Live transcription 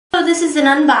this is an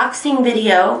unboxing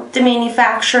video. The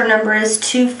manufacturer number is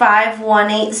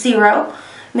 25180,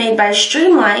 made by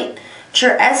Streamlight. It's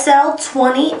your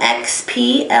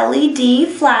SL20XP-LED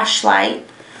flashlight.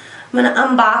 I'm going to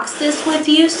unbox this with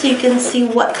you so you can see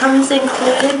what comes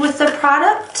included with the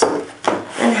product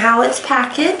and how it's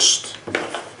packaged.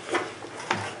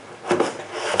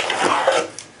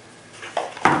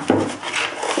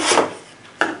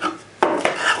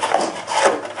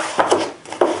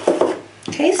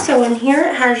 Okay, so in here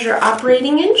it has your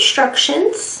operating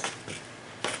instructions.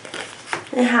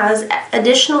 It has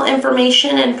additional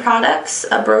information and products,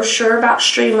 a brochure about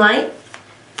Streamlight.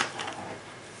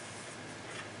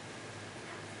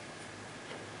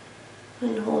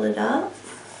 And hold it up.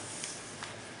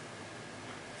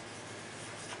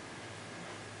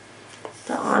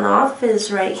 The on-off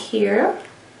is right here.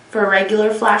 For a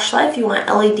regular flashlight, if you want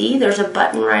LED, there's a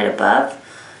button right above.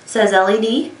 It says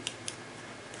LED.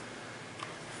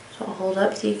 So I'll hold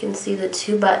up so you can see the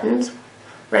two buttons,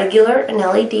 regular and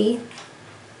LED.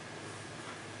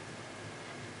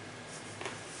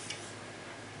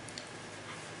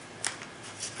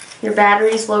 Your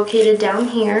battery is located down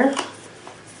here.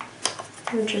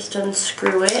 You just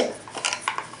unscrew it.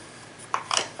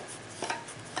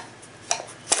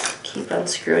 Keep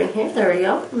unscrewing here. There we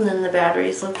go. And then the battery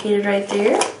is located right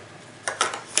there.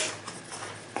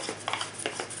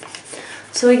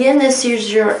 So again, this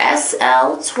is your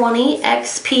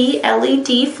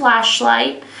SL20XP-LED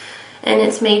flashlight, and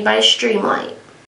it's made by Streamlight.